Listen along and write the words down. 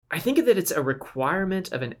I think that it's a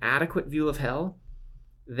requirement of an adequate view of hell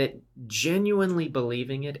that genuinely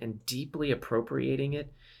believing it and deeply appropriating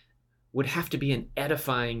it would have to be an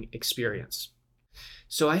edifying experience.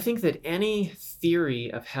 So I think that any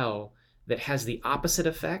theory of hell that has the opposite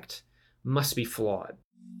effect must be flawed.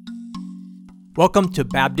 Welcome to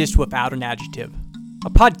Baptist Without an Adjective, a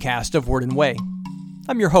podcast of Word and Way.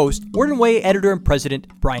 I'm your host, Word and Way editor and president,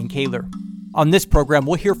 Brian Kaler. On this program,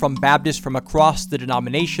 we'll hear from Baptists from across the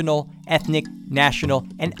denominational, ethnic, national,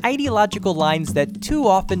 and ideological lines that too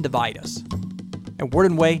often divide us. At Word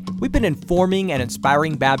and Way, we've been informing and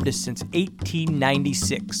inspiring Baptists since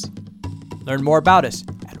 1896. Learn more about us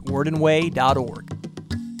at wordandway.org.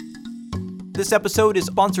 This episode is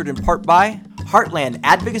sponsored in part by Heartland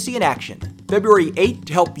Advocacy in Action, February 8th,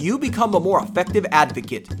 to help you become a more effective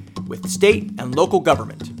advocate with state and local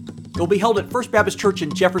government. It will be held at First Baptist Church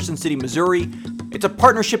in Jefferson City, Missouri. It's a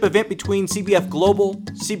partnership event between CBF Global,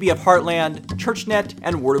 CBF Heartland, ChurchNet,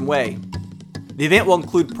 and Word and Way. The event will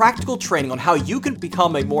include practical training on how you can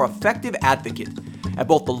become a more effective advocate at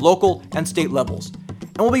both the local and state levels.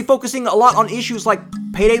 And we'll be focusing a lot on issues like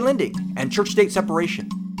payday lending and church-state separation.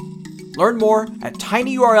 Learn more at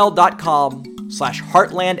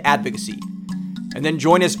tinyurl.com/heartlandadvocacy. And then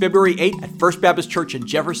join us February 8th at First Baptist Church in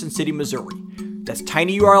Jefferson City, Missouri. That's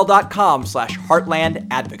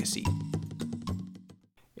tinyurl.com/heartlandadvocacy.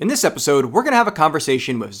 In this episode, we're going to have a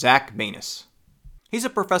conversation with Zach Maness. He's a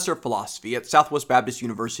professor of philosophy at Southwest Baptist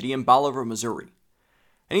University in Bolivar, Missouri.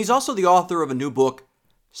 And he's also the author of a new book,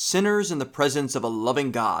 Sinners in the Presence of a Loving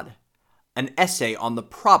God, an essay on the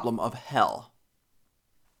problem of hell.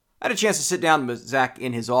 I had a chance to sit down with Zach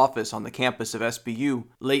in his office on the campus of SBU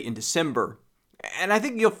late in December. And I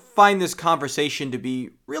think you'll find this conversation to be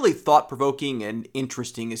really thought-provoking and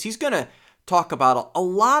interesting, as he's going to talk about a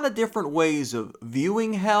lot of different ways of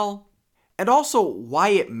viewing hell, and also why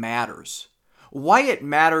it matters. Why it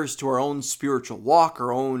matters to our own spiritual walk,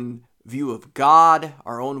 our own view of God,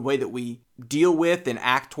 our own way that we deal with and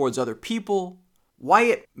act towards other people. Why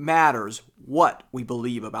it matters what we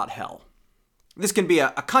believe about hell. This can be a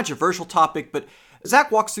controversial topic, but Zach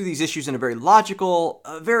walks through these issues in a very logical,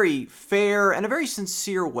 a very fair, and a very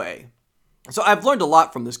sincere way. So I've learned a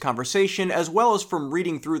lot from this conversation, as well as from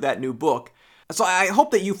reading through that new book. So I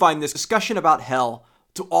hope that you find this discussion about hell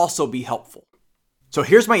to also be helpful. So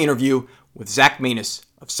here's my interview with Zach Maness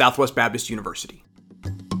of Southwest Baptist University.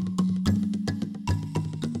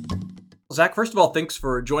 Zach, first of all, thanks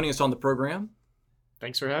for joining us on the program.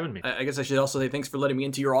 Thanks for having me. I guess I should also say thanks for letting me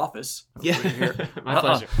into your office. Yeah, my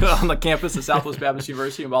pleasure. On the campus of Southwest Baptist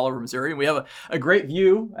University in Bolivar, Missouri. And we have a great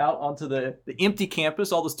view out onto the empty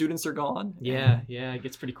campus. All the students are gone. Yeah, it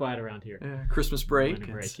gets pretty quiet around here. Christmas break.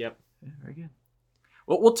 Yep. Yeah, very good.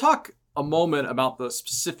 Well, we'll talk a moment about the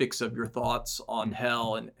specifics of your thoughts on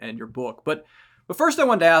hell and your book. But first I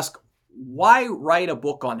wanted to ask, why write a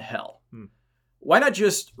book on hell? Why not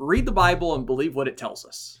just read the Bible and believe what it tells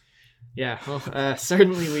us? Yeah, well,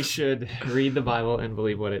 certainly we should read the Bible and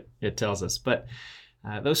believe what it tells us. But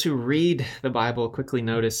those who read the Bible quickly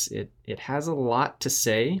notice it has a lot to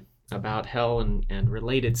say about hell and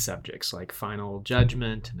related subjects like final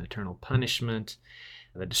judgment and eternal punishment,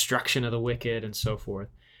 the destruction of the wicked, and so forth.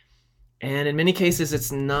 And in many cases,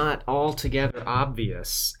 it's not altogether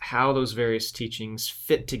obvious how those various teachings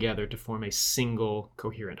fit together to form a single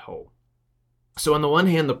coherent whole. So on the one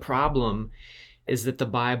hand, the problem is that the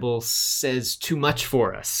Bible says too much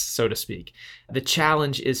for us, so to speak. The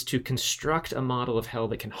challenge is to construct a model of hell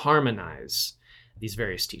that can harmonize these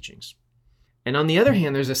various teachings. And on the other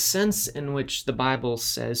hand, there's a sense in which the Bible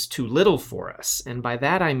says too little for us. And by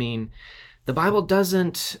that I mean, the Bible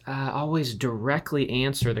doesn't always directly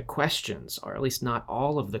answer the questions, or at least not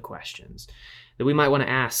all of the questions, that we might want to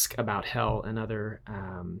ask about hell and other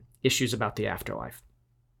issues about the afterlife.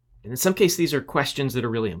 And in some cases, these are questions that are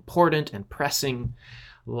really important and pressing,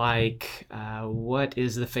 like what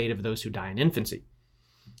is the fate of those who die in infancy?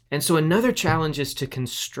 And so another challenge is to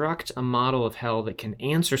construct a model of hell that can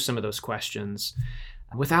answer some of those questions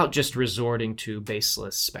without just resorting to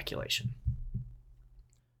baseless speculation.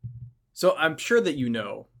 So I'm sure that you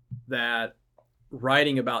know that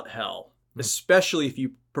writing about hell, especially if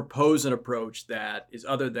you propose an approach that is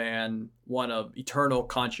other than one of eternal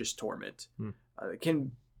conscious torment,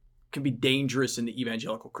 can be dangerous in the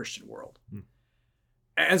evangelical Christian world.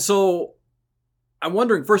 And so I'm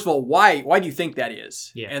wondering, first of all, why do you think that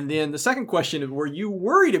is? Yeah. And then the second question is, were you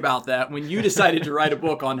worried about that when you decided to write a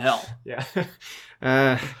book on hell? Yeah.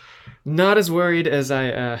 Not as worried as I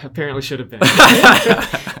apparently should have been.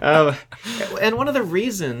 And one of the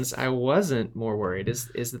reasons I wasn't more worried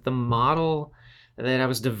is that the model that I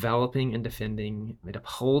was developing and defending. It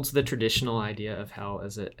upholds the traditional idea of hell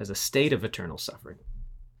as a state of eternal suffering.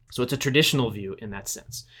 So it's a traditional view in that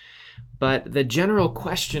sense. But the general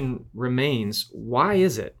question remains, why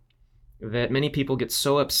is it that many people get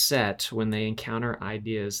so upset when they encounter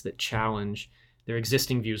ideas that challenge their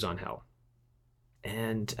existing views on hell?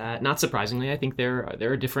 And not surprisingly, I think there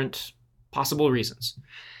are different possible reasons.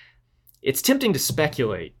 It's tempting to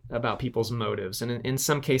speculate about people's motives, and in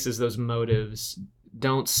some cases, those motives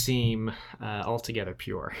don't seem altogether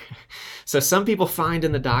pure. So some people find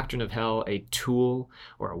in the doctrine of hell a tool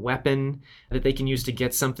or a weapon that they can use to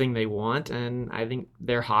get something they want, and I think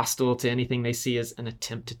they're hostile to anything they see as an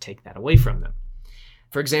attempt to take that away from them.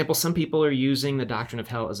 For example, some people are using the doctrine of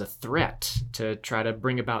hell as a threat to try to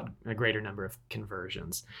bring about a greater number of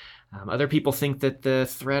conversions. Other people think that the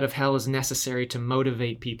threat of hell is necessary to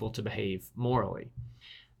motivate people to behave morally.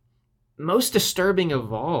 Most disturbing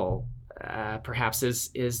of all, perhaps,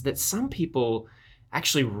 is that some people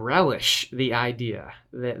actually relish the idea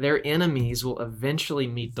that their enemies will eventually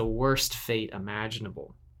meet the worst fate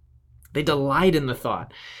imaginable. They delight in the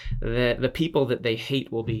thought that the people that they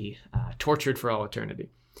hate will be tortured for all eternity.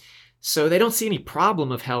 So they don't see any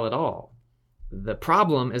problem of hell at all. The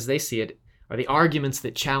problem, as they see it, are the arguments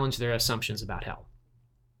that challenge their assumptions about hell.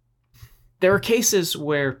 There are cases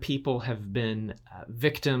where people have been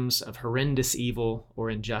victims of horrendous evil or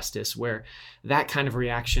injustice, where that kind of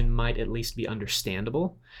reaction might at least be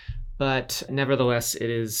understandable, but nevertheless, it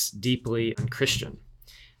is deeply unchristian.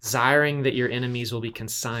 Desiring that your enemies will be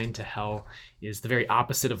consigned to hell is the very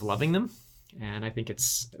opposite of loving them, and I think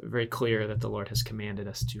it's very clear that the Lord has commanded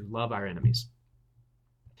us to love our enemies.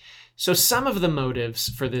 So some of the motives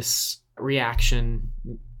for this reaction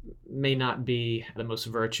may not be the most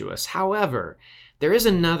virtuous. However, there is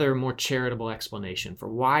another more charitable explanation for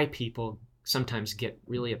why people sometimes get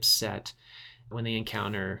really upset when they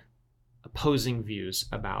encounter opposing views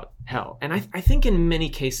about hell. And I think in many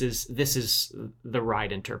cases, this is the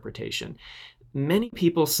right interpretation. Many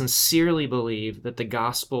people sincerely believe that the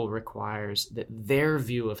gospel requires that their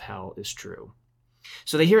view of hell is true.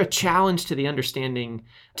 So they hear a challenge to their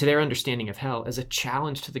understanding of hell as a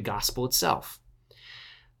challenge to the gospel itself.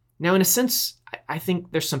 Now, in a sense, I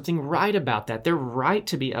think there's something right about that. They're right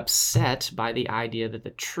to be upset by the idea that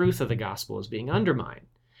the truth of the gospel is being undermined.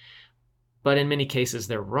 But in many cases,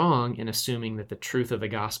 they're wrong in assuming that the truth of the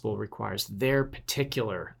gospel requires their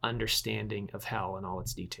particular understanding of hell in all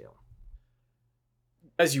its detail.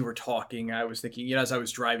 As you were talking, I was thinking, as I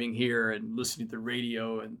was driving here and listening to the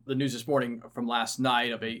radio and the news this morning from last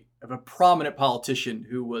night of a prominent politician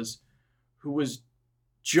who was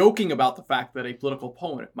joking about the fact that a political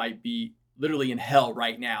opponent might be literally in hell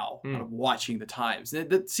right now, kind of watching the Times. And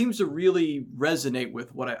that seems to really resonate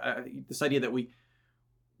with what this idea that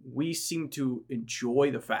we seem to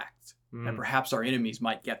enjoy the fact that perhaps our enemies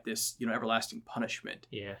might get this, everlasting punishment.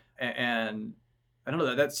 Yeah. And I don't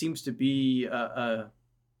know, that seems to be a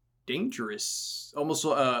dangerous, almost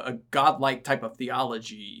a godlike type of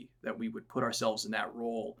theology that we would put ourselves in that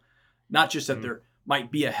role. Not just that there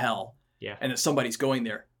might be a hell and that somebody's going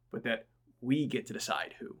there, but that we get to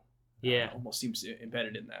decide who. Yeah. Almost seems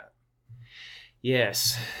embedded in that.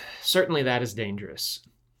 Yes, certainly that is dangerous.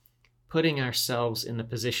 Putting ourselves in the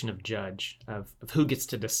position of judge of who gets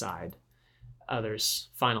to decide others'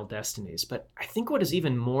 final destinies. But I think what is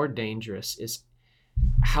even more dangerous is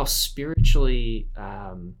how spiritually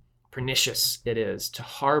pernicious it is to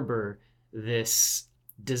harbor this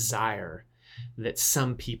desire that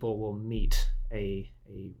some people will meet a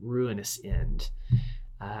ruinous end.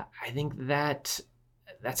 I think that's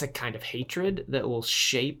a kind of hatred that will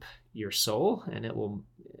shape your soul, and it will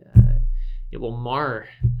mar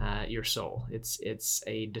your soul. It's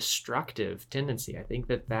a destructive tendency. I think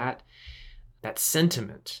that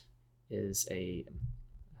sentiment is a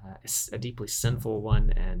deeply sinful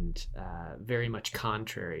one, and very much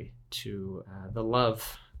contrary to the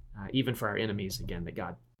love, even for our enemies, again, that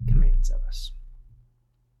God commands of us.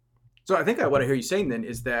 So I think what I hear you saying then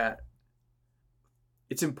is that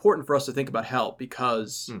it's important for us to think about hell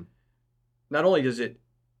because not only does it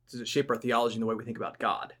shape our theology in the way we think about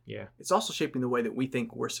God, it's also shaping the way that we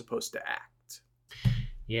think we're supposed to act.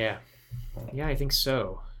 Yeah, I think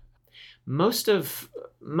so. Most of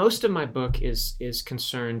my book is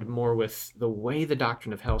concerned more with the way the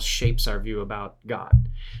doctrine of hell shapes our view about God.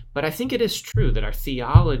 But I think it is true that our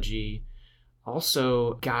theology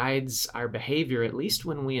also guides our behavior, at least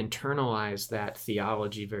when we internalize that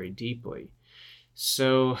theology very deeply.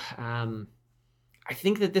 So I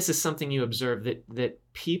think that this is something you observe, that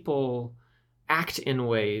people act in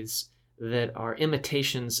ways that are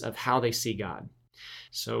imitations of how they see God.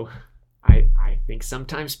 So I I think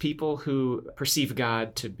sometimes people who perceive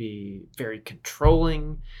God to be very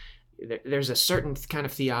controlling, there's a certain kind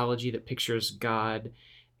of theology that pictures God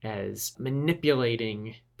as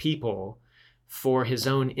manipulating people for his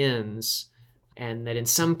own ends, and that in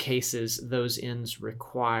some cases those ends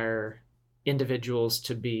require individuals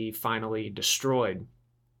to be finally destroyed.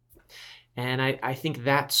 And I think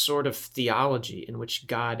that sort of theology, in which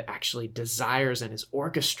God actually desires and is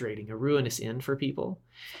orchestrating a ruinous end for people,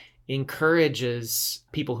 encourages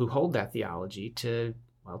people who hold that theology to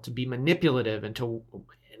be manipulative and to,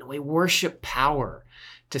 in a way, worship power,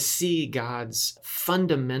 to see God's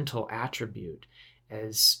fundamental attribute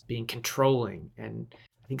as being controlling. And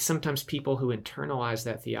I think sometimes people who internalize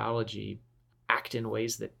that theology act in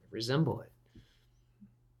ways that resemble it.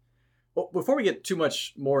 Well, before we get too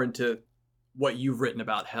much more into what you've written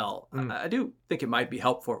about hell, I do think it might be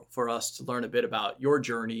helpful for us to learn a bit about your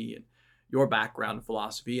journey and your background in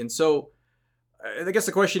philosophy. And so I guess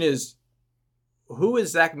the question is, who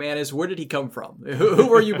is Zach Maness? Where did he come from? Who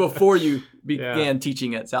were you before you began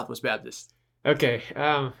teaching at Southwest Baptist? Okay.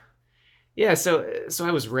 So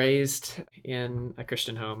I was raised in a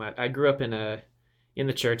Christian home. I grew up in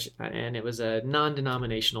the church, and it was a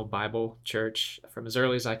non-denominational Bible church from as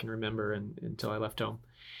early as I can remember until I left home.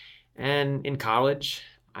 And in college,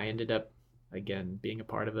 I ended up, again, being a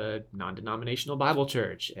part of a non-denominational Bible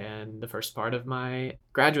church. And the first part of my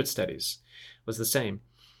graduate studies was the same.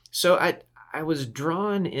 So I was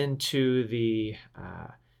drawn into the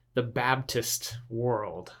Baptist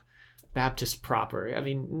world, Baptist proper. I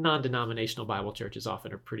mean, non-denominational Bible churches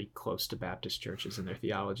often are pretty close to Baptist churches in their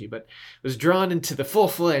theology, but was drawn into the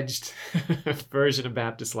full-fledged version of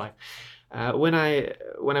Baptist life when I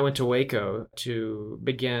went to Waco to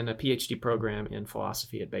begin a PhD program in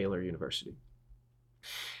philosophy at Baylor University.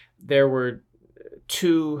 There were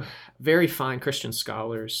two very fine Christian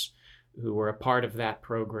scholars who were a part of that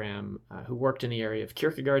program, who worked in the area of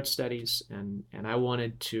Kierkegaard studies, and I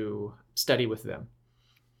wanted to study with them.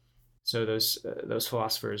 So those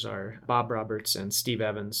philosophers are Bob Roberts and Steve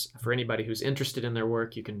Evans. For anybody who's interested in their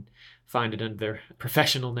work, you can find it under their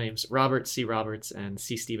professional names, Robert C. Roberts and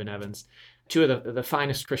C. Stephen Evans, two of the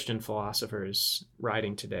finest Christian philosophers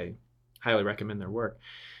writing today. Highly recommend their work.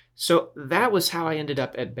 So that was how I ended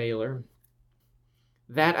up at Baylor.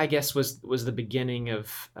 That, I guess, was the beginning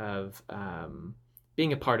of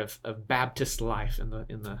being a part of Baptist life in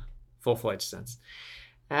the full-fledged sense.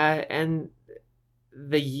 And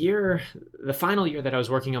the final year that I was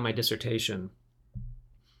working on my dissertation,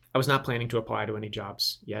 I was not planning to apply to any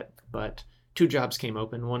jobs yet, but two jobs came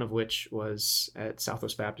open, one of which was at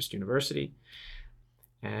Southwest Baptist University.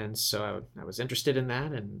 And so I was interested in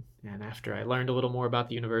that. And after I learned a little more about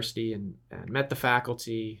the university and met the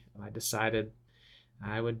faculty, I decided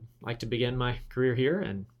I would like to begin my career here.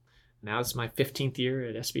 And now it's my 15th year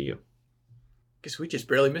at SBU. Guess we just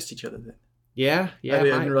barely missed each other then. Yeah. I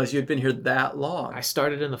didn't realize you had been here that long. I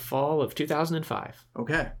started in the fall of 2005.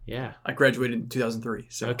 Okay. Yeah. I graduated in 2003.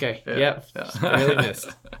 So okay. Yeah. Really missed.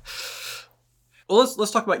 Well,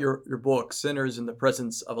 let's talk about your book, Sinners in the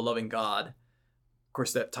Presence of a Loving God. Of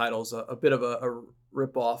course, that title's a bit of a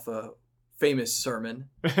rip-off a famous sermon.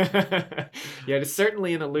 Yeah, it's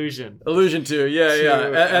certainly an allusion. Allusion to,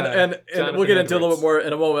 and we'll get into a little bit more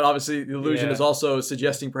in a moment. Obviously, the allusion is also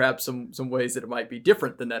suggesting perhaps some ways that it might be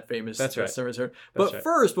different than that famous sermon. But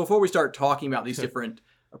first, before we start talking about these different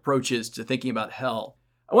approaches to thinking about hell,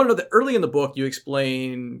 I want to know that early in the book, you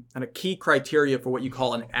explain kind of key criteria for what you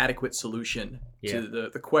call an adequate solution to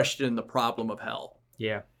the question, the problem of hell.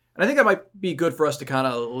 Yeah. And I think that might be good for us to kind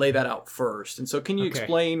of lay that out first. And so can you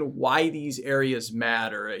explain why these areas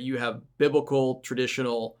matter? You have biblical,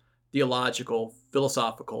 traditional, theological,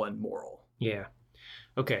 philosophical, and moral. Yeah.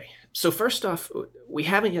 Okay. So first off, we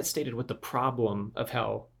haven't yet stated what the problem of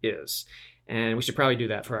hell is. And we should probably do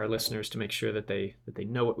that for our listeners to make sure that they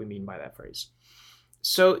know what we mean by that phrase.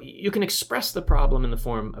 So you can express the problem in the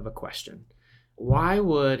form of a question. Why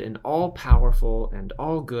would an all-powerful and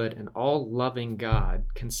all-good and all-loving God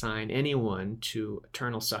consign anyone to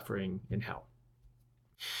eternal suffering in hell?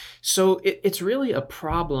 So it's really a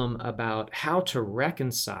problem about how to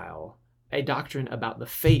reconcile a doctrine about the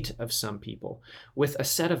fate of some people with a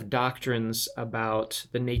set of doctrines about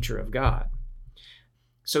the nature of God.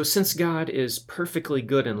 So since God is perfectly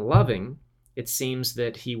good and loving, it seems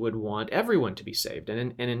that he would want everyone to be saved.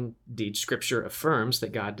 And indeed, Scripture affirms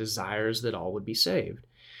that God desires that all would be saved.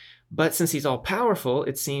 But since he's all-powerful,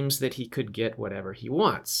 it seems that he could get whatever he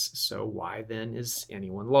wants. So why then is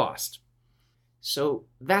anyone lost? So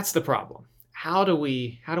that's the problem. How do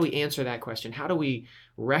we answer that question? How do we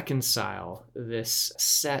reconcile this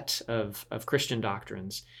set of Christian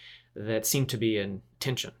doctrines that seem to be in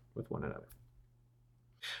tension with one another.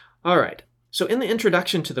 All right. So in the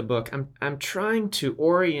introduction to the book, I'm trying to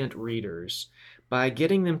orient readers by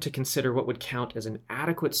getting them to consider what would count as an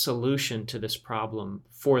adequate solution to this problem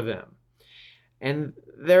for them. And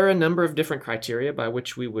there are a number of different criteria by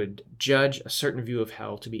which we would judge a certain view of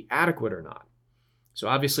hell to be adequate or not. So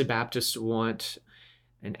obviously Baptists want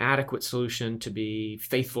an adequate solution to be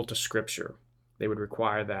faithful to Scripture. They would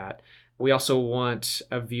require that. We also want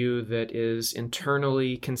a view that is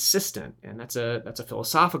internally consistent, and that's a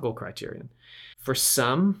philosophical criterion. For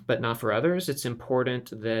some, but not for others, it's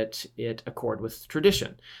important that it accord with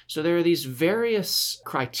tradition. So there are these various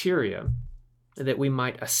criteria that we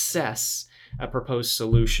might assess a proposed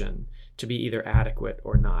solution to be either adequate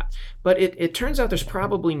or not. But it turns out there's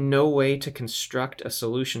probably no way to construct a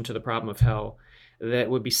solution to the problem of hell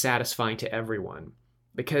that would be satisfying to everyone,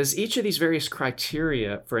 because each of these various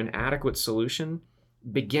criteria for an adequate solution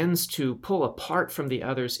begins to pull apart from the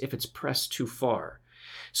others if it's pressed too far.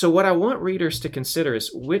 So what I want readers to consider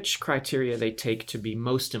is which criteria they take to be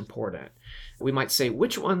most important. We might say,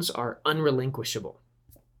 which ones are unrelinquishable?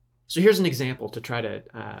 So here's an example to try to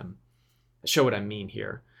show what I mean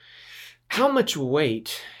here. How much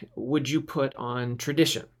weight would you put on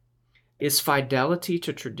tradition? Is fidelity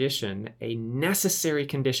to tradition a necessary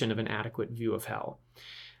condition of an adequate view of hell?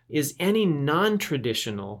 Is any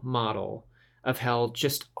non-traditional model of hell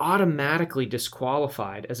just automatically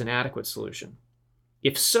disqualified as an adequate solution?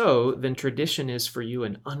 If so, then tradition is for you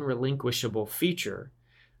an unrelinquishable feature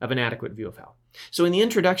of an adequate view of hell. So in the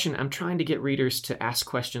introduction, I'm trying to get readers to ask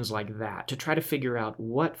questions like that, to try to figure out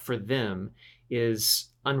what for them is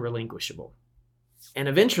unrelinquishable. And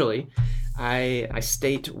eventually, I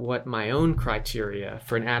state what my own criteria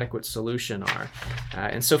for an adequate solution are.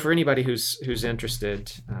 And so for anybody who's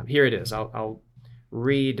interested, here it is. I'll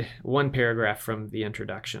read one paragraph from the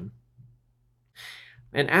introduction.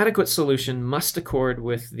 An adequate solution must accord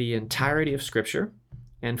with the entirety of Scripture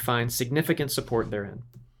and find significant support therein.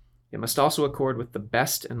 It must also accord with the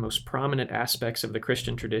best and most prominent aspects of the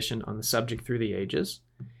Christian tradition on the subject through the ages.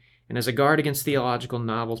 And as a guard against theological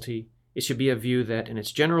novelty, it should be a view that, in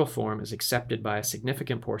its general form, is accepted by a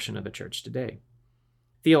significant portion of the church today.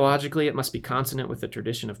 Theologically, it must be consonant with the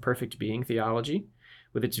tradition of perfect being theology,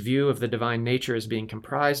 with its view of the divine nature as being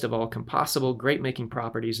comprised of all compossible, great-making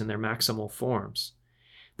properties in their maximal forms.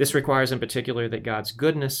 This requires in particular that God's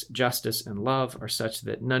goodness, justice, and love are such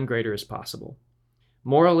that none greater is possible.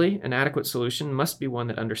 Morally, an adequate solution must be one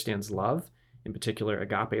that understands love, in particular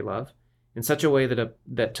agape love, in such a way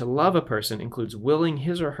that to love a person includes willing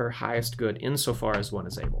his or her highest good insofar as one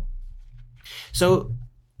is able. So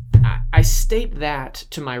I state that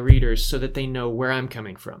to my readers so that they know where I'm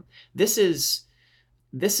coming from. This is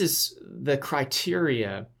the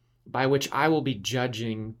criteria by which I will be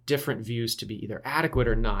judging different views to be either adequate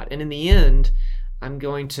or not. And in the end, I'm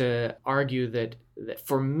going to argue that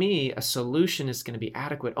for me, a solution is going to be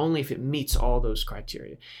adequate only if it meets all those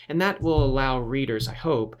criteria. And that will allow readers, I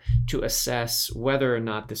hope, to assess whether or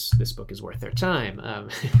not this book is worth their time.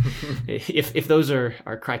 If those are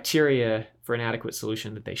criteria for an adequate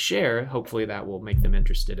solution that they share, hopefully that will make them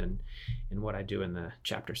interested in what I do in the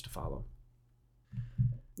chapters to follow.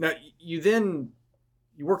 Now, you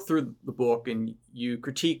work through the book and you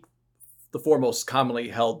critique the four most commonly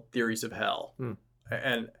held theories of hell.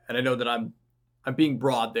 And I know that I'm being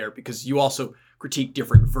broad there because you also critique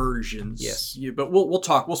different versions. Yes. But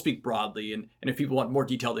we'll speak broadly, and if people want more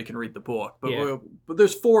detail, they can read the book. But, Yeah. but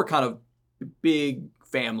there's four kind of big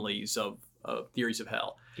families of theories of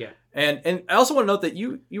hell. Yeah. And I also want to note that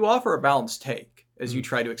you offer a balanced take as you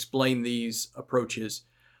try to explain these approaches,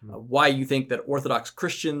 why you think that Orthodox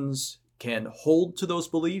Christians can hold to those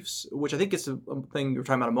beliefs, which I think is a thing you were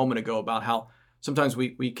talking about a moment ago about how sometimes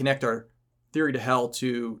we connect our theory to hell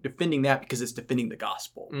to defending that because it's defending the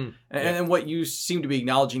gospel. And what you seem to be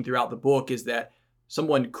acknowledging throughout the book is that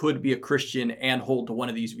someone could be a Christian and hold to one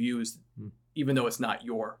of these views, even though it's not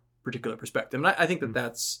your particular perspective. And I think that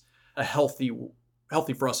that's a healthy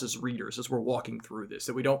for us as readers as we're walking through this,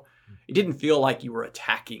 that it didn't feel like you were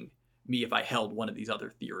attacking me if I held one of these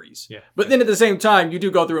other theories. Yeah. But then at the same time, you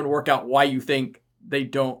do go through and work out why you think they're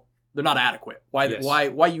not adequate, why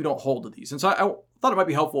you don't hold to these. And so I thought it might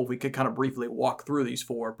be helpful if we could kind of briefly walk through these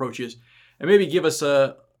four approaches and maybe give us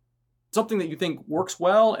something that you think works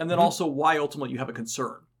well, and then also why ultimately you have a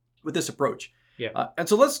concern with this approach. Yeah. And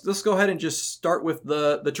so let's go ahead and just start with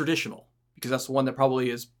the traditional, because that's the one that probably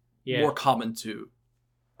is more common to.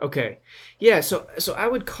 Okay. Yeah, so I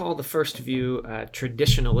would call the first view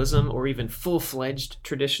traditionalism, or even full-fledged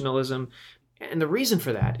traditionalism. And the reason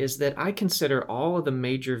for that is that I consider all of the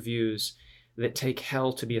major views that take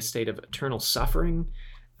hell to be a state of eternal suffering,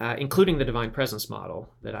 including the divine presence model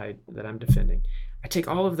that I'm defending. I take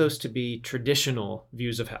all of those to be traditional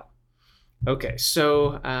views of hell. Okay,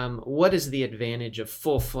 so what is the advantage of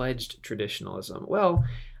full-fledged traditionalism? Well,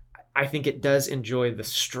 I think it does enjoy the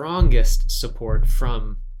strongest support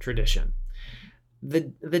from tradition. The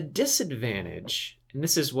disadvantage, and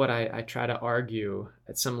this is what I try to argue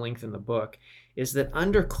at some length in the book, is that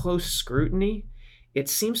under close scrutiny, it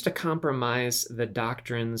seems to compromise the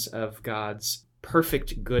doctrines of God's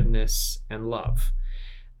perfect goodness and love.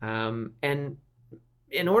 And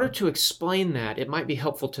in order to explain that, it might be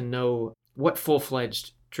helpful to know what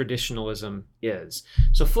full-fledged traditionalism is.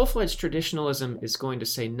 So full-fledged traditionalism is going to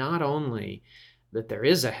say not only that there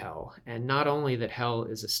is a hell, and not only that hell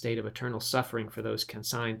is a state of eternal suffering for those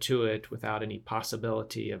consigned to it without any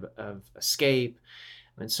possibility of escape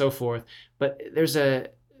and so forth, but there's a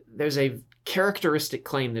characteristic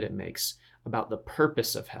claim that it makes about the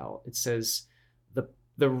purpose of hell. It says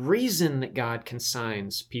the reason that God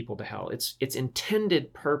consigns people to hell, its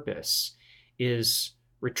intended purpose is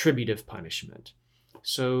retributive punishment.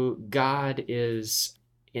 So God is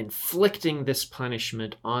inflicting this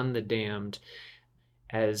punishment on the damned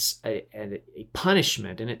as a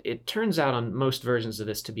punishment. And it turns out on most versions of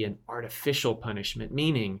this to be an artificial punishment,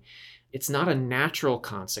 meaning it's not a natural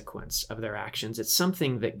consequence of their actions. It's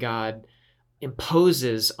something that God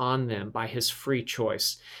imposes on them by his free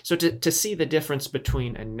choice. So to see the difference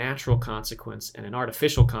between a natural consequence and an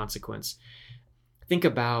artificial consequence, think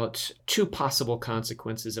about two possible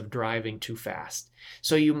consequences of driving too fast.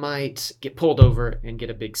 So you might get pulled over and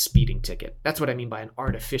get a big speeding ticket. That's what I mean by an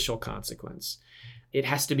artificial consequence. It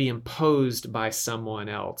has to be imposed by someone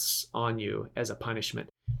else on you as a punishment.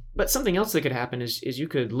 But something else that could happen is you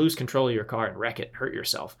could lose control of your car and wreck it, hurt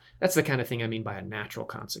yourself. That's the kind of thing I mean by a natural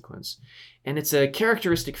consequence. And it's a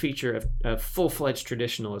characteristic feature of full-fledged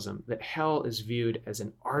traditionalism that hell is viewed as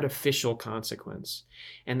an artificial consequence,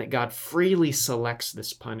 and that God freely selects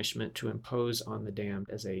this punishment to impose on the damned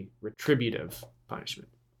as a retributive punishment.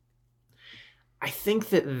 I think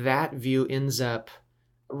that view ends up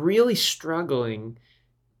really struggling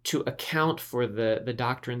to account for the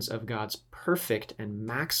doctrines of God's perfect and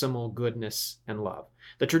maximal goodness and love.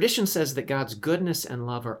 The tradition says that God's goodness and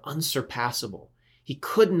love are unsurpassable. He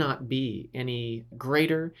could not be any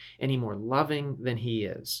greater, any more loving than he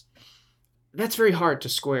is. That's very hard to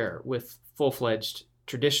square with full-fledged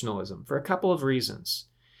traditionalism for a couple of reasons.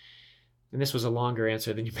 And this was a longer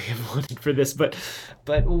answer than you may have wanted for this, but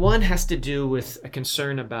one has to do with a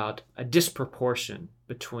concern about a disproportion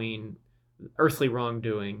between earthly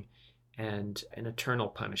wrongdoing and an eternal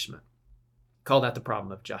punishment. Call that the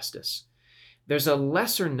problem of justice. There's a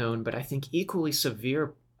lesser known, but I think equally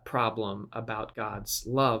severe problem about God's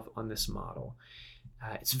love on this model.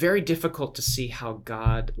 It's very difficult to see how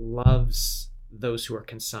God loves those who are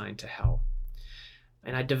consigned to hell.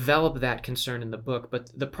 And I develop that concern in the book, but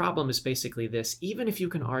the problem is basically this. Even if you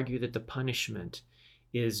can argue that the punishment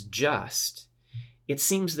is just, it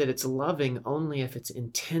seems that it's loving only if it's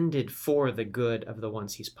intended for the good of the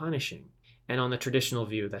ones he's punishing. And on the traditional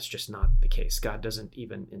view, that's just not the case. God doesn't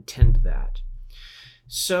even intend that.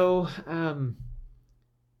 So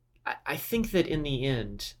I think that in the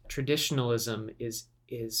end, traditionalism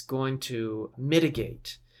is going to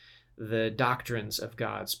mitigate the doctrines of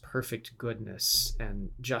God's perfect goodness and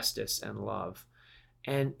justice and love.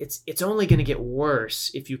 And it's only going to get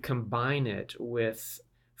worse if you combine it with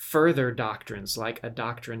further doctrines like a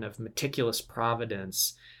doctrine of meticulous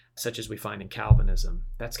providence, such as we find in Calvinism.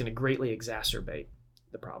 That's going to greatly exacerbate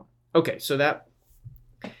the problem. Okay, so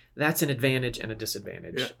that's an advantage and a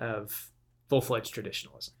disadvantage of full-fledged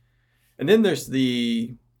traditionalism. And then there's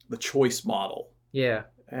the choice model. Yeah.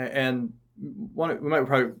 And we might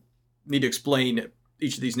probably need to explain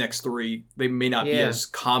each of these next three. They may not be as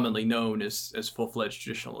commonly known as full-fledged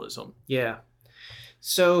traditionalism. Yeah.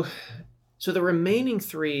 So the remaining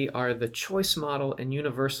three are the choice model and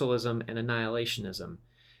universalism and annihilationism.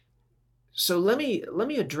 So let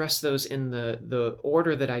me address those in the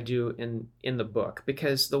order that I do in the book,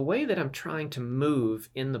 because the way that I'm trying to move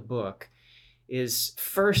in the book is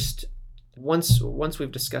first, once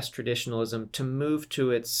we've discussed traditionalism, to move to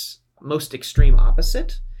its most extreme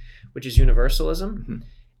opposite, which is universalism,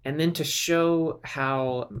 and then to show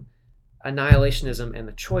how annihilationism and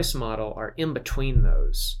the choice model are in between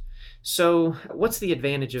those. So what's the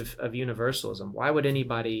advantage of universalism? Why would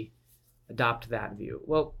anybody adopt that view?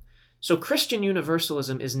 Well, so Christian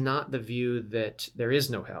universalism is not the view that there is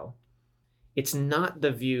no hell. It's not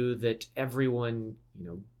the view that everyone,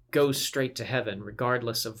 goes straight to heaven,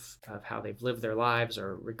 regardless of how they've lived their lives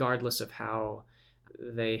or regardless of how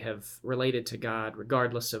they have related to God,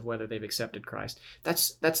 regardless of whether they've accepted Christ.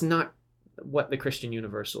 That's not what the Christian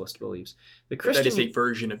Universalist believes. The Christian That is a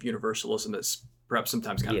version of universalism that's perhaps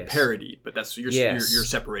sometimes kind of Yes. parodied, but that's you're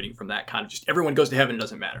separating from that kind of just everyone goes to heaven, it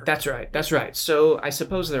doesn't matter. That's right. So I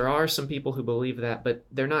suppose there are some people who believe that, but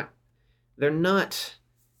they're not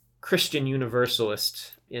Christian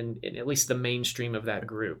Universalist in at least the mainstream of that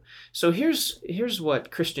group. So here's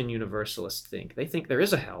what Christian Universalists think. They think there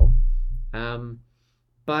is a hell,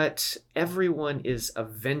 but everyone is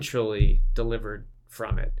eventually delivered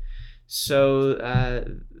from it. So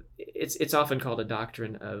it's often called a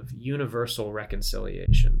doctrine of universal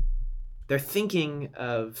reconciliation. They're thinking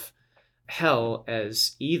of hell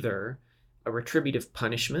as either a retributive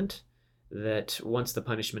punishment, that once the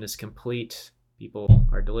punishment is complete, people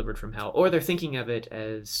are delivered from hell, or they're thinking of it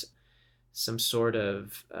as some sort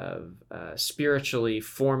of spiritually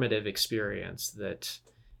formative experience that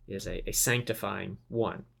is a sanctifying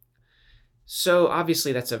one. So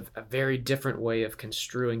obviously that's a very different way of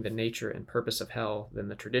construing the nature and purpose of hell than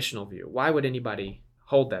the traditional view. Why would anybody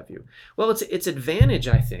hold that view? Well, its advantage,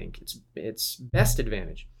 I think, its best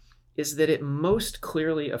advantage, is that it most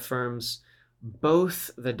clearly affirms both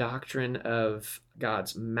the doctrine of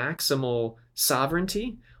God's maximal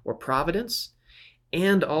sovereignty or providence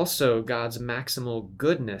and also God's maximal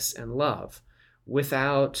goodness and love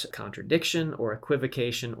without contradiction or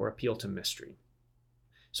equivocation or appeal to mystery.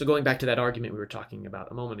 So going back to that argument we were talking about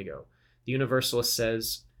a moment ago, the Universalist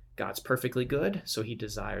says God's perfectly good, so he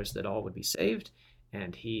desires that all would be saved,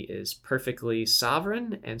 and he is perfectly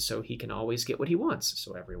sovereign, and so he can always get what he wants,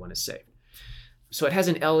 so everyone is saved. So it has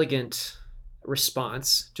an elegant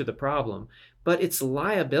response to the problem, but its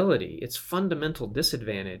liability, its fundamental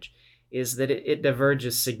disadvantage, is that it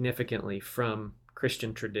diverges significantly from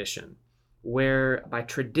Christian tradition, where by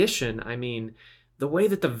tradition I mean the way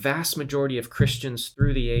that the vast majority of Christians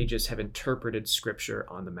through the ages have interpreted Scripture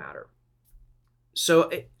on the matter.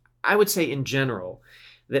 So I would say in general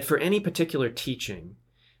that for any particular teaching,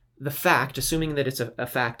 the fact, assuming that it's a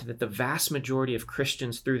fact that the vast majority of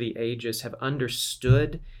Christians through the ages have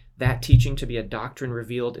understood that teaching to be a doctrine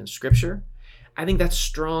revealed in Scripture, I think that's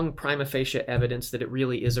strong prima facie evidence that it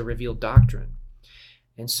really is a revealed doctrine.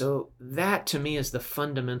 And so that to me is the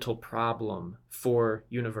fundamental problem for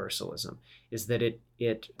universalism, is that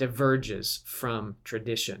it diverges from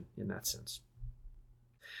tradition in that sense.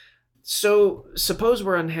 So suppose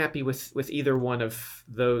we're unhappy with either one of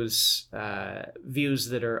those views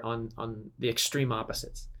that are on the extreme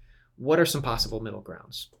opposites. What are some possible middle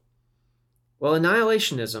grounds? Well,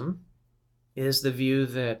 annihilationism is the view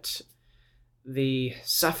that the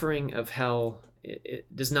suffering of hell it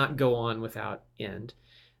does not go on without end,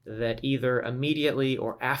 that either immediately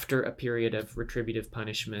or after a period of retributive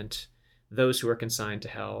punishment, those who are consigned to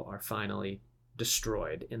hell are finally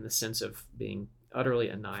destroyed in the sense of being utterly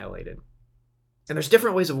annihilated. And there's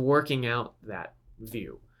different ways of working out that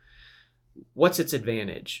view. What's its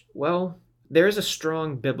advantage? Well, there is a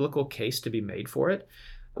strong biblical case to be made for it,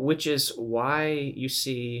 which is why you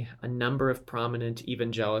see a number of prominent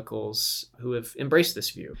evangelicals who have embraced this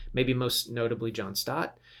view, maybe most notably John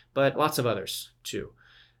Stott, but lots of others too.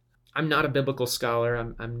 I'm not a biblical scholar.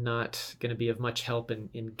 I'm not going to be of much help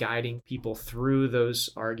in guiding people through those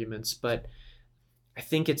arguments, but I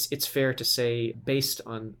think it's fair to say, based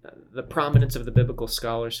on the prominence of the biblical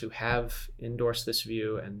scholars who have endorsed this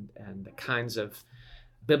view and the kinds of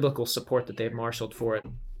biblical support that they've marshaled for it,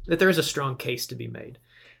 that there is a strong case to be made.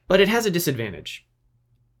 But it has a disadvantage.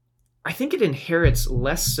 I think it inherits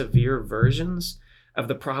less severe versions of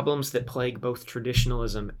the problems that plague both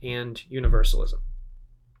traditionalism and universalism.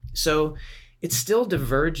 So it still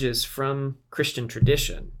diverges from Christian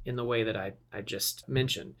tradition in the way that I just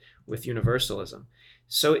mentioned with universalism.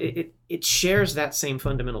 So it shares that same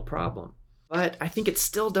fundamental problem. But I think it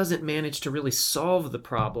still doesn't manage to really solve the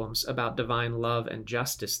problems about divine love and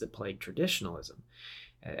justice that plague traditionalism.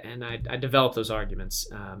 And I develop those arguments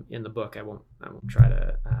in the book. I won't try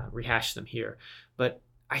to rehash them here. But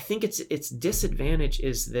I think its disadvantage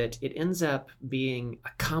is that it ends up being a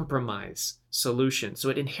compromise solution. So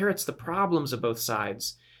it inherits the problems of both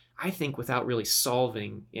sides, I think, without really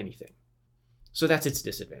solving anything. So that's its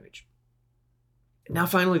disadvantage. Now,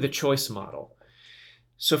 finally, the choice model.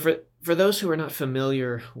 So for those who are not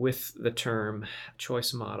familiar with the term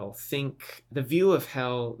choice model, think the view of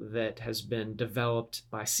hell that has been developed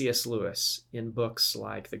by C.S. Lewis in books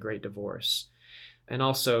like The Great Divorce, and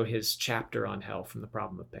also his chapter on hell, From the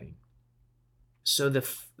Problem of Pain. So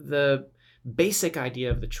the basic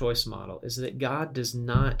idea of the choice model is that God does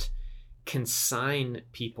not consign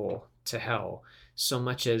people to hell so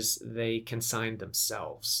much as they consign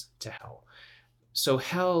themselves to hell. So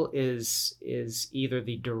hell is either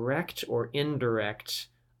the direct or indirect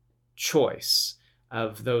choice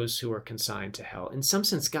of those who are consigned to hell. In some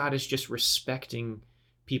sense, God is just respecting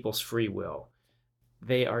people's free will.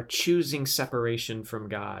 They are choosing separation from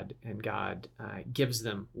God, and God gives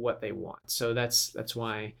them what they want. So that's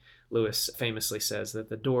why Lewis famously says that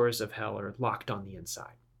the doors of hell are locked on the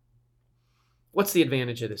inside. What's the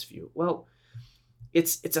advantage of this view? Well,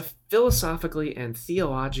 it's a philosophically and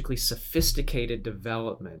theologically sophisticated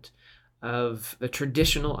development of the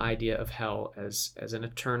traditional idea of hell as an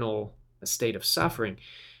eternal state of suffering.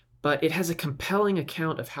 But it has a compelling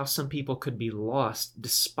account of how some people could be lost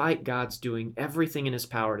despite God's doing everything in his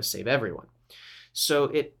power to save everyone. So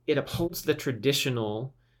it upholds the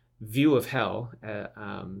traditional view of hell,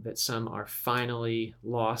 that some are finally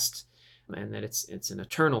lost and that it's an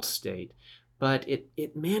eternal state. But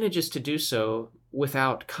it manages to do so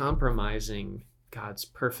without compromising God's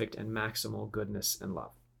perfect and maximal goodness and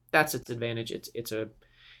love. That's its advantage. It's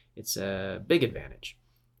a big advantage.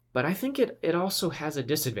 But I think it also has a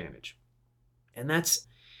disadvantage, and that's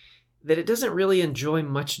that it doesn't really enjoy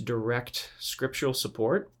much direct scriptural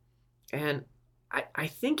support. And I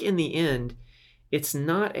think in the end, it's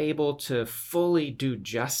not able to fully do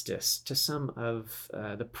justice to some of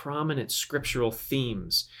the prominent scriptural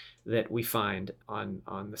themes that we find on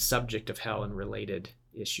the subject of hell and related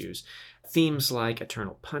issues. Themes like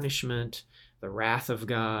eternal punishment, the wrath of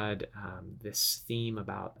God, this theme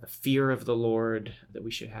about the fear of the Lord that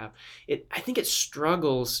we should have. I think it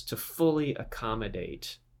struggles to fully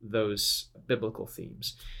accommodate those biblical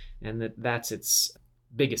themes, and that's its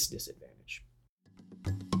biggest disadvantage.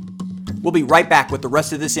 We'll be right back with the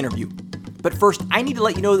rest of this interview. But first, I need to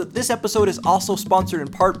let you know that this episode is also sponsored in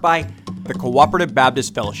part by the Cooperative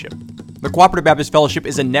Baptist Fellowship. The Cooperative Baptist Fellowship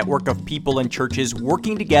is a network of people and churches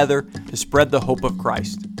working together to spread the hope of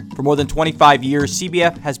Christ. For more than 25 years,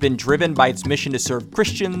 CBF has been driven by its mission to serve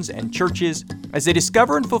Christians and churches as they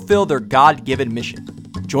discover and fulfill their God-given mission.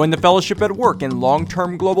 Join the fellowship at work in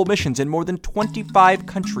long-term global missions in more than 25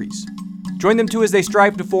 countries. Join them too as they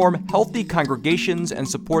strive to form healthy congregations and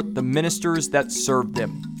support the ministers that serve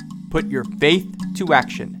them. Put your faith to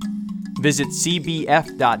action. Visit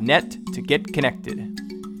cbf.net to get connected.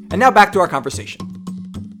 And now back to our conversation.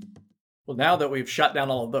 Well, now that we've shut down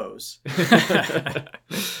all of those.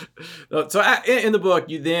 So in the book,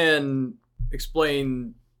 you then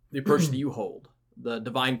explain the approach that you hold, the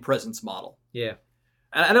divine presence model. Yeah.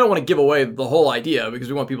 And I don't want to give away the whole idea because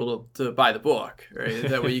we want people to buy the book, right?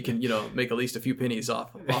 That way you can, make at least a few pennies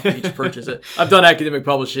off of each purchase. I've done academic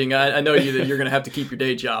publishing. I know that you're going to have to keep your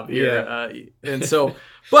day job here. Yeah. And so,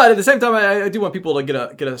 but at the same time, I do want people to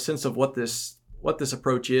get a sense of what this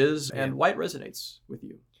approach is and why it resonates with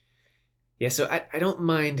you. Yeah, so I don't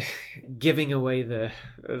mind giving away the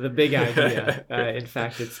big idea. In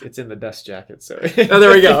fact, it's in the dust jacket. So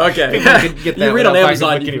there we go. Okay, get you read on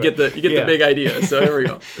Amazon, you get the big idea. So there we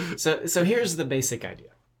go. So here's the basic idea.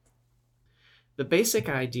 The basic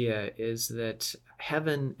idea is that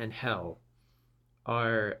heaven and hell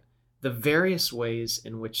are the various ways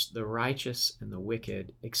in which the righteous and the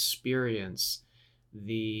wicked experience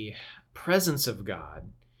the presence of God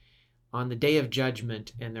on the day of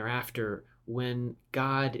judgment and thereafter, when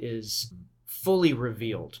God is fully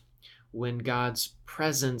revealed, when God's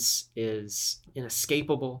presence is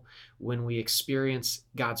inescapable, when we experience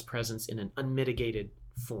God's presence in an unmitigated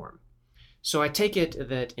form. So I take it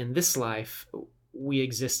that in this life, we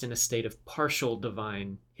exist in a state of partial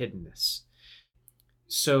divine hiddenness.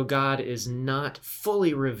 So God is not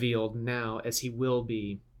fully revealed now as he will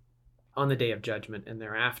be on the day of judgment and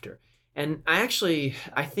thereafter. And I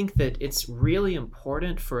think that it's really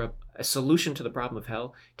important for a solution to the problem of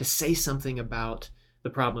hell to say something about the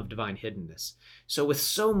problem of divine hiddenness. So with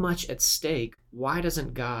so much at stake, why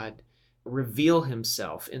doesn't God reveal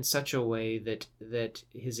himself in such a way that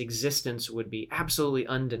his existence would be absolutely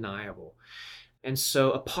undeniable? And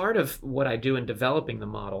so a part of what I do in developing the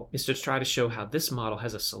model is to try to show how this model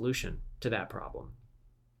has a solution to that problem.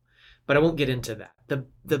 But I won't get into that.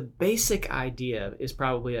 The basic idea is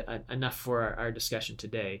probably enough for our discussion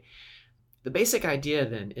today. The basic idea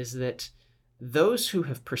then is that those who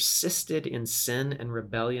have persisted in sin and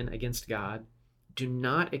rebellion against God do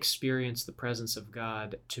not experience the presence of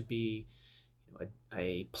God to be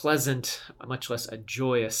a pleasant, much less a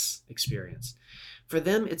joyous experience. For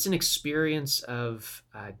them, it's an experience of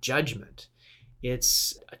judgment.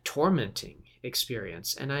 It's a tormenting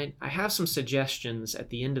experience. And I have some suggestions at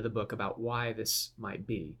the end of the book about why this might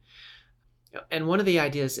be. And one of the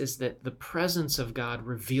ideas is that the presence of God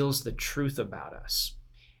reveals the truth about us.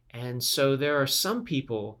 And so there are some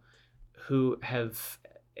people who have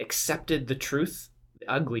accepted the truth,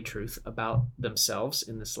 the ugly truth about themselves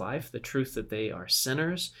in this life, the truth that they are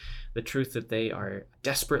sinners, the truth that they are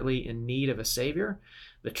desperately in need of a Savior,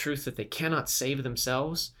 the truth that they cannot save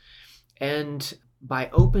themselves. And by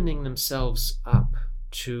opening themselves up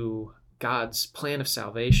to God's plan of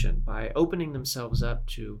salvation, by opening themselves up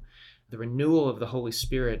to the renewal of the Holy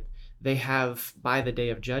Spirit, they have, by the day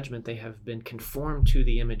of judgment, they have been conformed to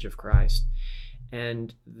the image of Christ.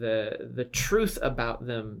 And the truth about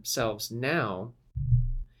themselves now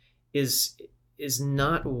is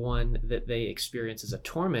not one that they experience as a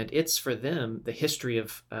torment. It's for them the history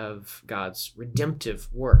of God's redemptive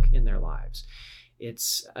work in their lives.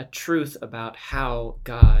 It's a truth about how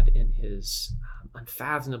God, in his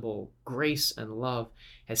unfathomable grace and love,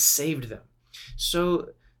 has saved them. So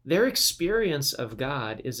their experience of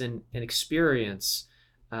God is an experience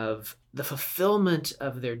of the fulfillment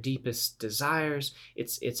of their deepest desires.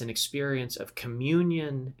 It's an experience of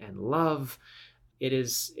communion and love. It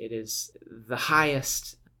is the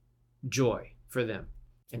highest joy for them,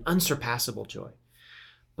 an unsurpassable joy.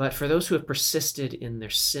 But for those who have persisted in their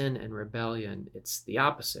sin and rebellion, it's the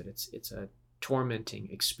opposite. It's a tormenting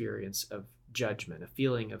experience of judgment, a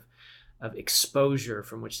feeling of exposure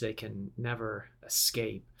from which they can never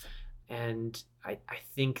escape. And I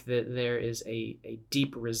think that there is a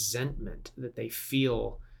deep resentment that they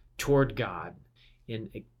feel toward God in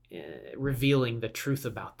revealing the truth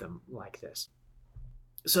about them like this.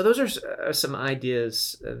 So those are some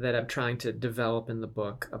ideas that I'm trying to develop in the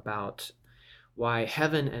book about why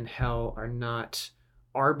heaven and hell are not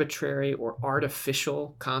arbitrary or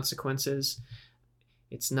artificial consequences.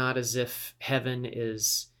 It's not as if heaven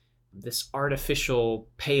is this artificial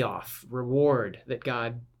payoff, reward that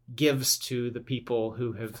God gives to the people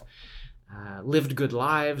who have lived good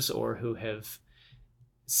lives or who have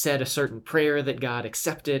said a certain prayer that God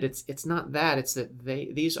accepted. It's not that. It's that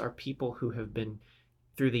these are people who have been,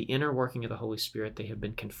 through the inner working of the Holy Spirit, they have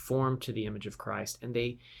been conformed to the image of Christ, and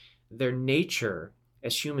their nature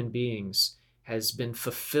as human beings has been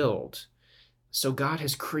fulfilled. So God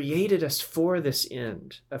has created us for this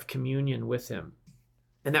end of communion with him.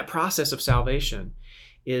 And that process of salvation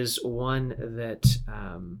is one that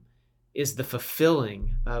is the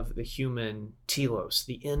fulfilling of the human telos,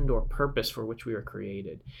 the end or purpose for which we were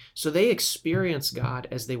created. So they experience God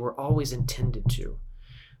as they were always intended to,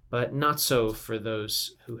 but not so for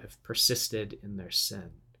those who have persisted in their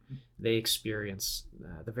sin. They experience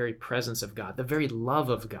the very presence of God, the very love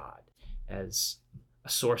of God, as a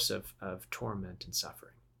source of torment and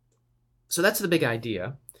suffering. So that's the big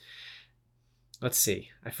idea. Let's see.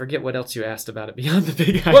 I forget what else you asked about it beyond the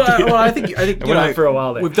big idea. Well, I think went on for a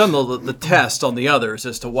while there. We've done the test on the others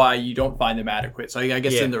as to why you don't find them adequate. So I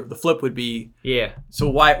guess then the flip would be, so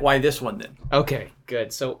why this one then? Okay,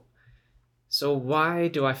 good. So why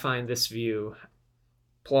do I find this view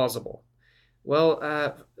plausible?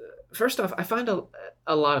 Well, first off, I find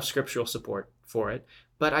a lot of scriptural support for it,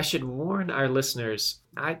 but I should warn our listeners,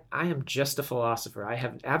 I am just a philosopher. I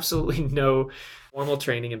have absolutely no formal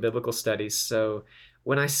training in biblical studies. So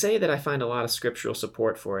when I say that I find a lot of scriptural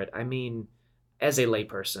support for it, I mean, as a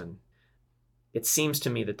layperson, it seems to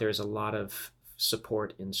me that there's a lot of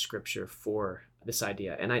support in Scripture for this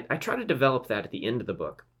idea. And I try to develop that at the end of the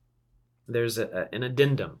book. There's an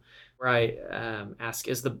addendum where I ask,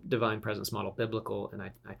 is the divine presence model biblical? And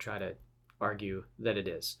I try to argue that it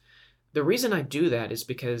is. The reason I do that is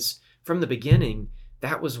because from the beginning,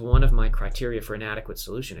 that was one of my criteria for an adequate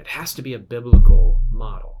solution. It has to be a biblical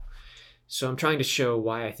model. So I'm trying to show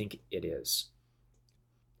why I think it is.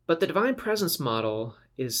 But the divine presence model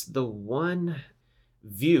is the one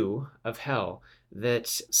view of hell that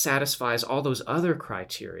satisfies all those other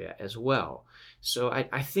criteria as well. So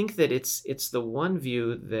I think that it's the one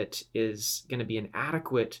view that is going to be an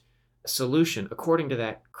adequate solution according to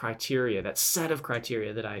that criteria, that set of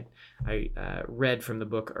criteria that I read from the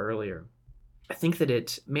book earlier. I think that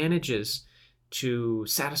it manages to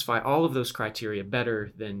satisfy all of those criteria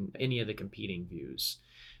better than any of the competing views.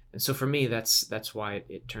 And so for me, that's why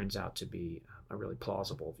it turns out to be a really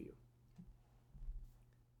plausible view.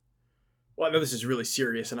 Well, I know this is really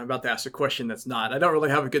serious, and I'm about to ask a question that's not. I don't really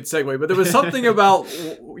have a good segue, but there was something about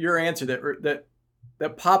your answer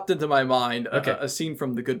that popped into my mind, okay. A scene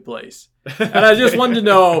from The Good Place. And I just wanted to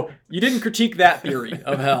know, you didn't critique that theory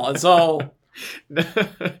of hell, and so...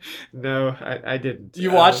 No, I didn't.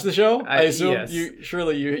 You watched the show? I assume yes.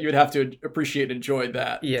 you would have to appreciate and enjoy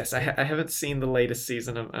that. Yes, I haven't seen the latest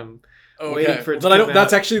season. I'm okay. waiting for it to come out.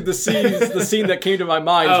 That's actually the scene that came to my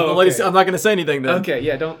mind. Oh, the latest, I'm not going to say anything then. Okay,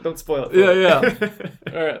 yeah, don't spoil it. Yeah.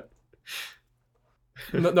 All right.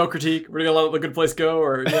 No critique. We're gonna let the good place go,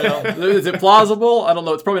 or is it plausible? I don't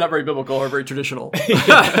know. It's probably not very biblical or very traditional.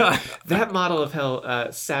 That model of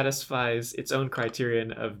hell satisfies its own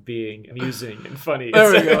criterion of being amusing and funny.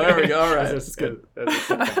 There we go. All right, that's good.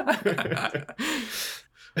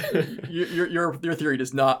 Your theory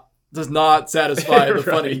does not satisfy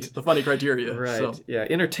the funny criteria. Right. So. Yeah.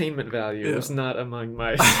 Entertainment value was not among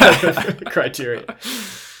my criteria.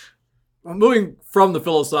 Well, moving from the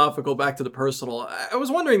philosophical back to the personal, I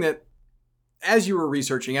was wondering that as you were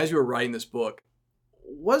researching, as you were writing this book,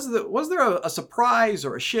 was there a surprise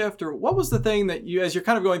or a shift, or what was the thing that you, as you're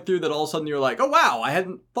kind of going through, that all of a sudden you're like, oh wow, I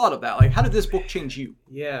hadn't thought of that. Like, how did this book change you?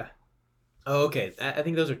 Yeah. Oh, okay. I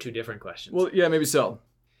think those are two different questions. Well, yeah, maybe so.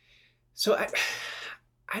 So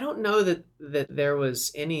I don't know that there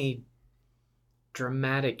was any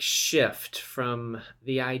dramatic shift from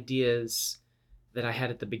the ideas that I had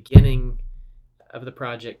at the beginning of the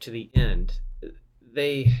project to the end.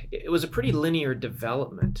 It was a pretty linear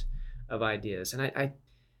development of ideas, and I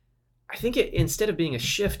think instead of being a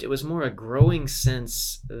shift, it was more a growing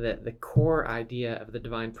sense that the core idea of the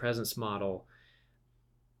divine presence model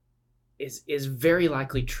is very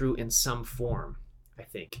likely true in some form. I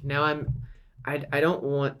think now I don't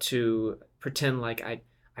want to pretend like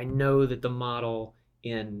I know that the model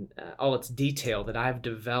in all its detail that I've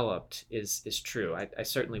developed is true. I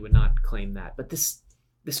certainly would not claim that. But this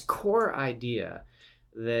core idea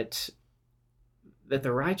that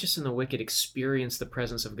the righteous and the wicked experience the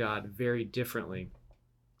presence of God very differently,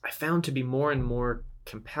 I found to be more and more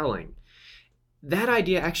compelling. That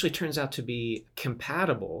idea actually turns out to be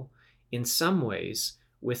compatible in some ways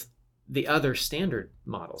with the other standard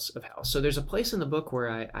models of hell. So there's a place in the book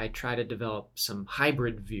where I try to develop some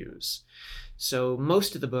hybrid views. So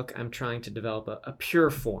most of the book, I'm trying to develop a pure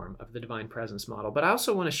form of the divine presence model. But I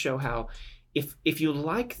also want to show how if you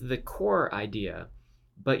like the core idea,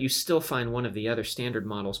 but you still find one of the other standard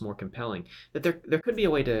models more compelling, that there could be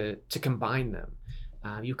a way to combine them.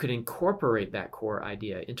 You could incorporate that core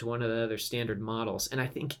idea into one of the other standard models. And I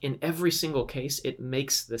think in every single case, it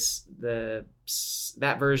makes that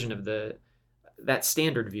version of that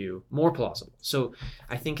standard view more plausible. So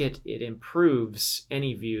I think it improves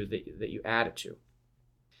any view that you add it to.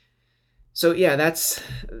 So yeah, that's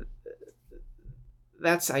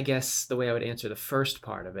I guess the way I would answer the first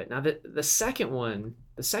part of it. Now the second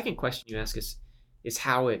question you ask is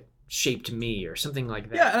how it shaped me or something like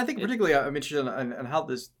that. Yeah, and I think particularly I'm interested in how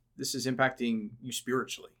this is impacting you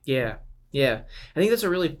spiritually. Yeah. I think that's a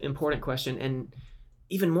really important question, and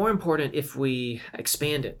even more important if we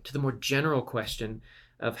expand it to the more general question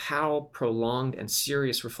of how prolonged and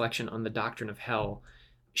serious reflection on the doctrine of hell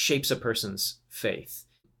shapes a person's faith.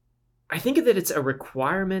 I think that it's a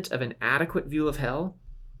requirement of an adequate view of hell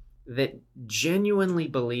that genuinely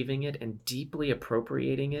believing it and deeply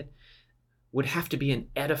appropriating it would have to be an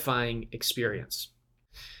edifying experience.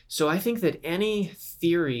 So I think that any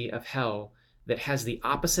theory of hell that has the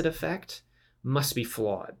opposite effect must be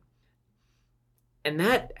flawed. And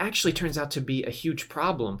that actually turns out to be a huge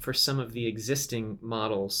problem for some of the existing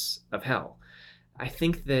models of hell. I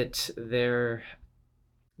think that there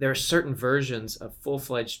are certain versions of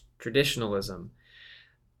full-fledged traditionalism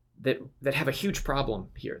that have a huge problem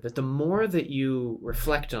here, that the more that you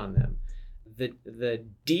reflect on them, the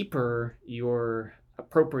deeper your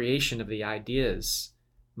appropriation of the ideas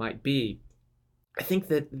might be. I think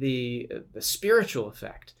that the spiritual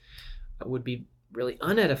effect would be really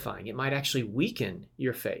unedifying. It might actually weaken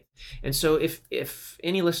your faith. And so if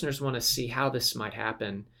any listeners want to see how this might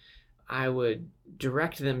happen, I would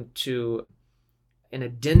direct them to an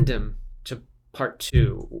addendum to part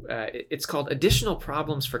 2. It's called Additional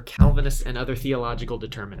Problems for Calvinists and Other Theological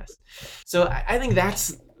Determinists. So I think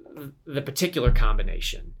that's the particular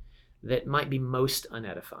combination that might be most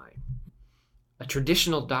unedifying. A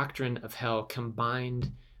traditional doctrine of hell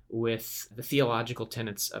combined with the theological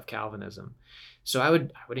tenets of Calvinism. So I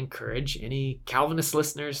would encourage any Calvinist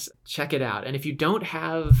listeners, check it out. And if you don't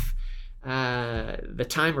have the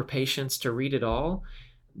time or patience to read it all,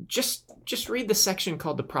 just read the section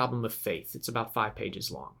called The Problem of Faith. It's about 5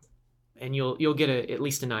 pages long. And you'll get at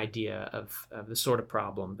least an idea of the sort of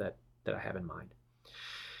problem that I have in mind.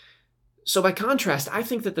 So by contrast, I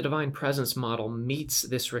think that the divine presence model meets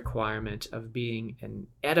this requirement of being an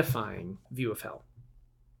edifying view of hell.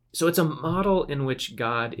 So it's a model in which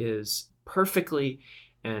God is perfectly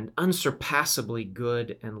and unsurpassably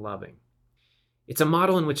good and loving. It's a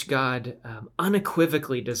model in which God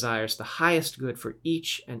unequivocally desires the highest good for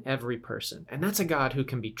each and every person, and that's a God who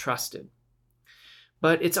can be trusted.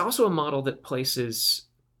 But it's also a model that places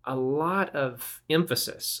a lot of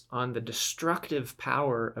emphasis on the destructive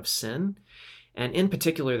power of sin and in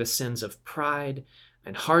particular the sins of pride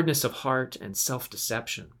and hardness of heart and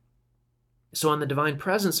self-deception. So on the divine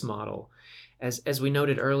presence model, as we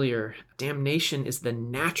noted earlier, damnation is the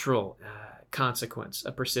natural consequence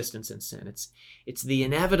of persistence in sin. It's the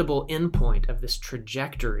inevitable endpoint of this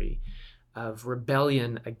trajectory of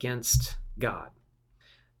rebellion against God.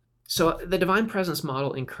 So the divine presence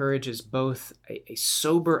model encourages both a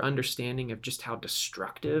sober understanding of just how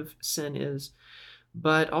destructive sin is,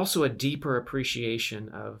 but also a deeper appreciation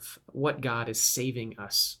of what God is saving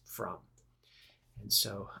us from. And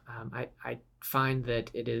so I find that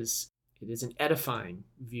it is an edifying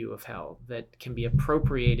view of hell that can be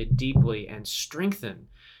appropriated deeply and strengthen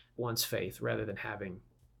one's faith rather than having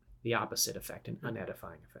the opposite effect, an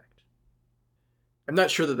unedifying effect. I'm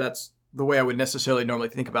not sure that that's the way I would necessarily normally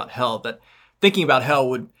think about hell, that thinking about hell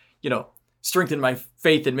would, strengthen my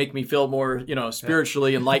faith and make me feel more,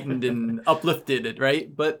 spiritually enlightened and uplifted,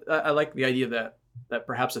 right? But I like the idea that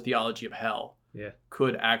perhaps a theology of hell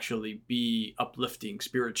could actually be uplifting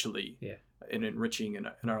spiritually and enriching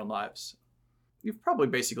in our own lives. You've probably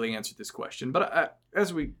basically answered this question, but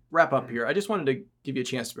as we wrap up here, I just wanted to give you a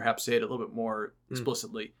chance to perhaps say it a little bit more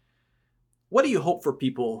explicitly. What do you hope for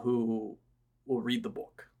people who will read the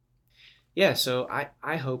book? Yeah, so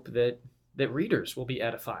I hope that readers will be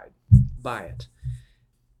edified by it.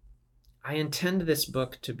 I intend this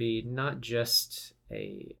book to be not just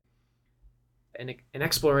an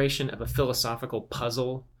exploration of a philosophical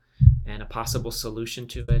puzzle and a possible solution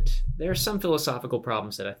to it. There are some philosophical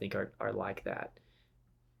problems that I think are like that.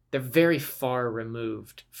 They're very far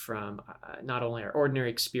removed from not only our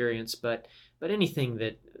ordinary experience, but anything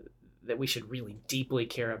that we should really deeply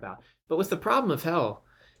care about. But with the problem of hell,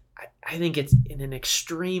 I think it's in an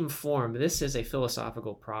extreme form. This is a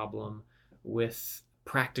philosophical problem with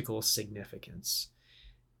practical significance.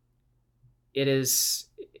 It is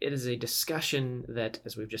a discussion that,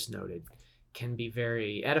 as we've just noted, can be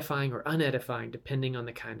very edifying or unedifying depending on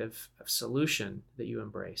the kind of solution that you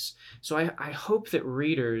embrace. So I hope that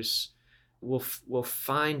readers will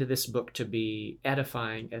find this book to be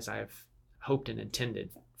edifying as I've hoped and intended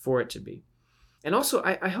for it to be. And also,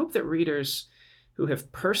 I hope that readers who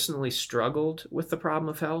have personally struggled with the problem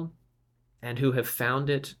of hell and who have found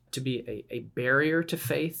it to be a barrier to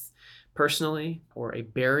faith personally or a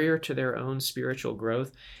barrier to their own spiritual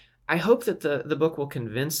growth, I hope that the book will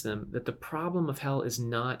convince them that the problem of hell is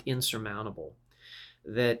not insurmountable,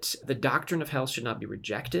 that the doctrine of hell should not be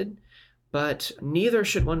rejected, but neither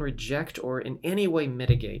should one reject or in any way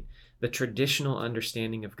mitigate the traditional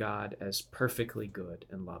understanding of God as perfectly good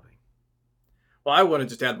and loving. Well, I want to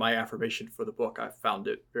just add my affirmation for the book. I found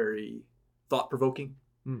it very thought-provoking,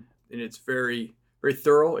 and it's very, very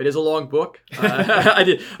thorough. It is a long book.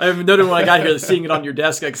 I noted when I got here, seeing it on your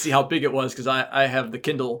desk, I could see how big it was because I have the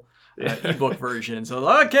Kindle ebook version. So,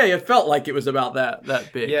 okay, it felt like it was about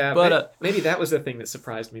that big. Yeah, but maybe that was the thing that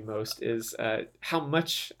surprised me most is how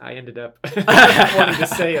much I ended up wanting to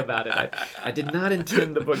say about it. I did not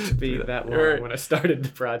intend the book to be that long when I started the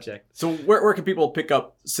project. So where can people pick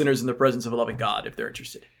up Sinners in the Presence of a Loving God if they're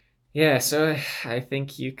interested? Yeah, so I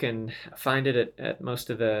think you can find it at most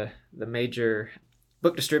of the major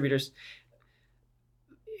book distributors.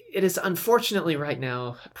 It is unfortunately right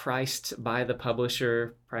now priced by the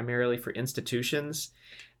publisher primarily for institutions.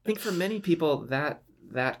 I think for many people that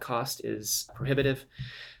cost is prohibitive.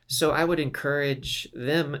 So I would encourage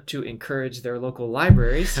them to encourage their local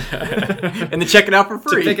libraries and to check it out for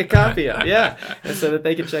free. To pick a copy up, and so that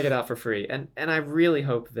they can check it out for free. And I really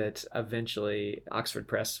hope that eventually Oxford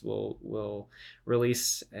Press will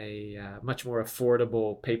release a much more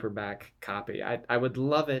affordable paperback copy. I would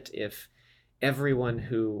love it if everyone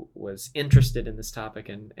who was interested in this topic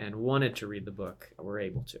and wanted to read the book were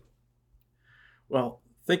able to. Well,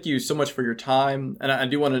 thank you so much for your time. And I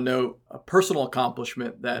do want to note a personal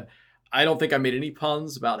accomplishment that I don't think I made any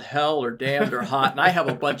puns about hell or damned or hot, and I have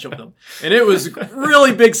a bunch of them. And it was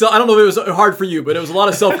really big. So I don't know if it was hard for you, but it was a lot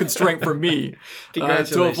of self-constraint for me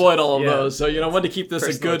to avoid all of those. So, I wanted to keep this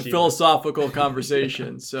a good philosophical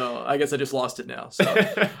conversation. So I guess I just lost it now. So,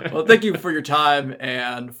 well, thank you for your time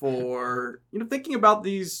and for, thinking about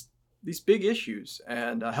these big issues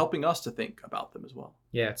and helping us to think about them as well.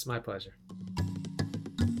 Yeah, it's my pleasure.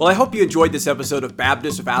 Well, I hope you enjoyed this episode of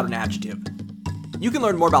Baptist Without an Adjective. You can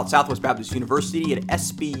learn more about Southwest Baptist University at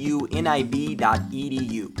sbuniv.edu.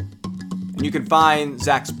 And you can find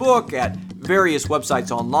Zach's book at various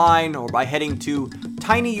websites online or by heading to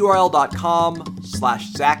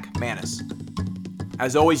tinyurl.com/Zach Mannis.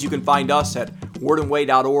 As always, you can find us at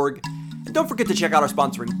wordandway.org. And don't forget to check out our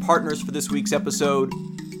sponsoring partners for this week's episode,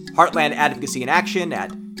 Heartland Advocacy in Action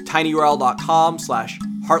at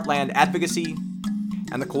tinyurl.com/Heartland Heartland Advocacy,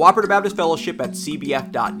 and the Cooperative Baptist Fellowship at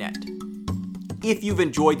cbf.net. If you've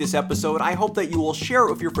enjoyed this episode, I hope that you will share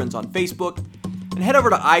it with your friends on Facebook, and head over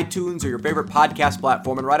to iTunes or your favorite podcast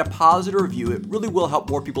platform and write a positive review. It really will help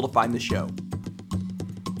more people to find the show.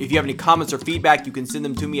 If you have any comments or feedback, you can send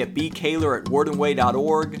them to me at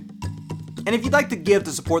bkaler@wordandway.org. And if you'd like to give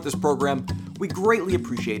to support this program, we greatly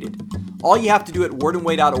appreciate it. All you have to do at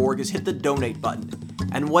wordandway.org is hit the donate button,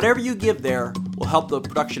 and whatever you give there will help the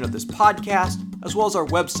production of this podcast, as well as our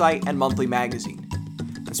website and monthly magazine.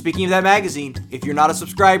 And speaking of that magazine, if you're not a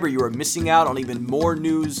subscriber, you are missing out on even more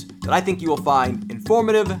news that I think you will find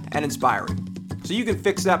informative and inspiring. So you can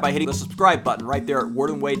fix that by hitting the subscribe button right there at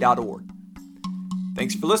wordandway.org.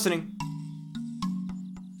 Thanks for listening.